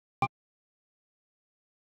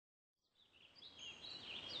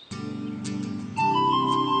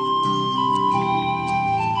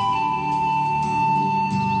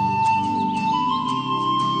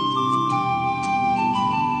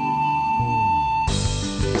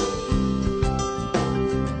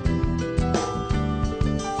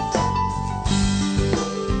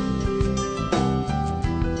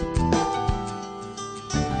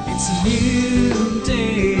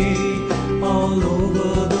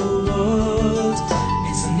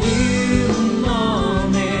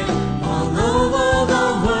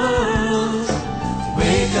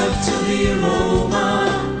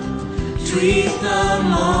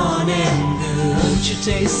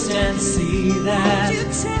taste and see that. You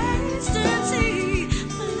taste and see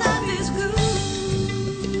life is good.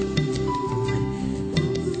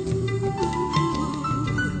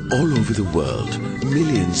 All over the world,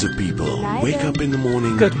 millions of people wake up in the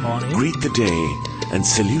morning, Good morning. greet the day, and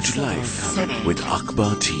salute life with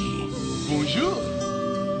Akbar Tea. Bonjour.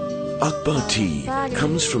 Akbar Tea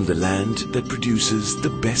comes from the land that produces the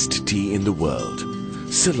best tea in the world,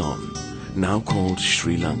 Ceylon, now called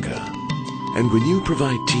Sri Lanka. And when you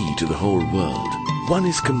provide tea to the whole world, one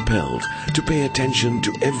is compelled to pay attention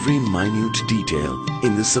to every minute detail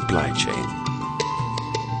in the supply chain.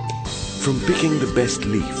 From picking the best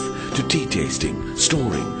leaf to tea tasting,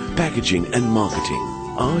 storing, packaging and marketing,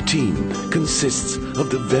 our team consists of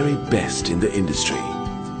the very best in the industry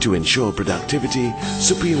to ensure productivity,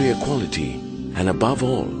 superior quality and above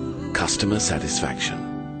all, customer satisfaction.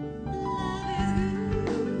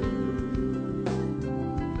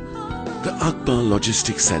 The Akbar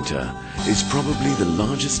Logistics Center is probably the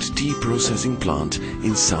largest tea processing plant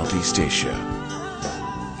in Southeast Asia.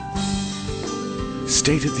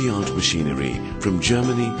 State-of-the-art machinery from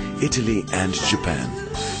Germany, Italy and Japan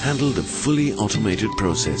handle the fully automated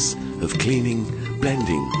process of cleaning,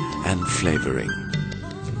 blending and flavoring.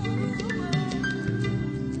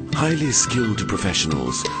 Highly skilled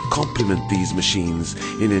professionals complement these machines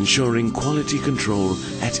in ensuring quality control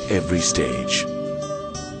at every stage.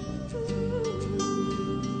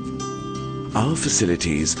 Our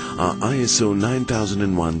facilities are ISO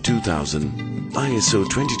 9001-2000, ISO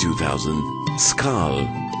 22000, SCAL,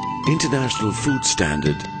 International Food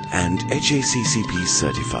Standard and HACCP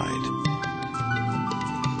certified.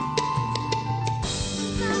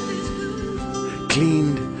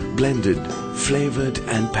 Cleaned, blended, flavored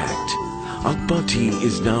and packed, Akbar Tea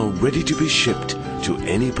is now ready to be shipped to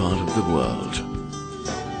any part of the world.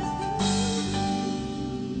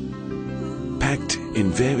 Packed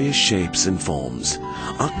in various shapes and forms,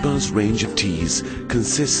 Akbar's range of teas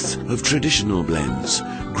consists of traditional blends,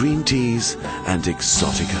 green teas and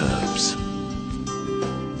exotic herbs.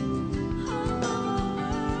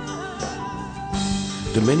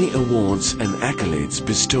 The many awards and accolades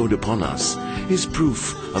bestowed upon us is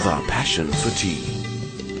proof of our passion for tea.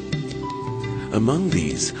 Among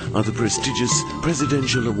these are the prestigious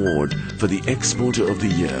Presidential Award for the Exporter of the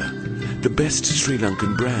Year, the Best Sri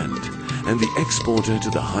Lankan Brand, and the exporter to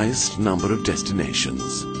the highest number of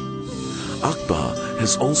destinations. Akbar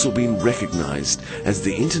has also been recognized as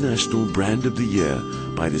the International Brand of the Year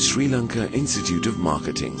by the Sri Lanka Institute of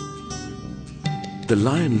Marketing. The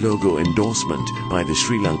lion logo endorsement by the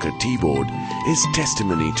Sri Lanka Tea Board is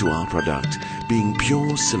testimony to our product being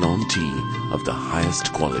pure Ceylon tea of the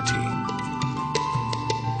highest quality.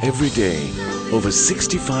 Every day, over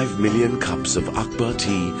 65 million cups of Akbar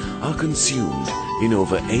tea are consumed in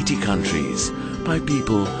over 80 countries by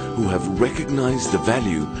people who have recognized the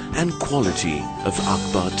value and quality of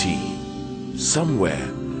Akbar tea. Somewhere,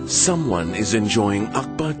 someone is enjoying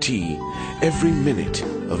Akbar tea every minute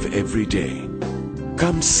of every day.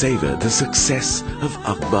 Come savor the success of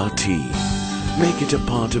Akbar tea. Make it a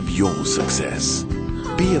part of your success.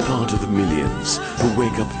 Be a part of the millions who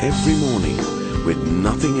wake up every morning with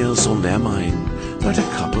nothing else on their mind but a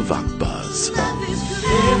cup of Akbars.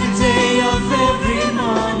 Every day of every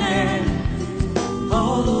morning,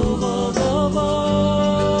 all over the world,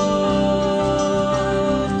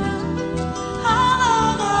 All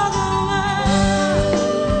over the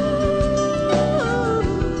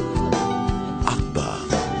world. Akbar,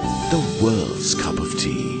 the world's cup of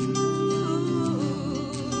tea.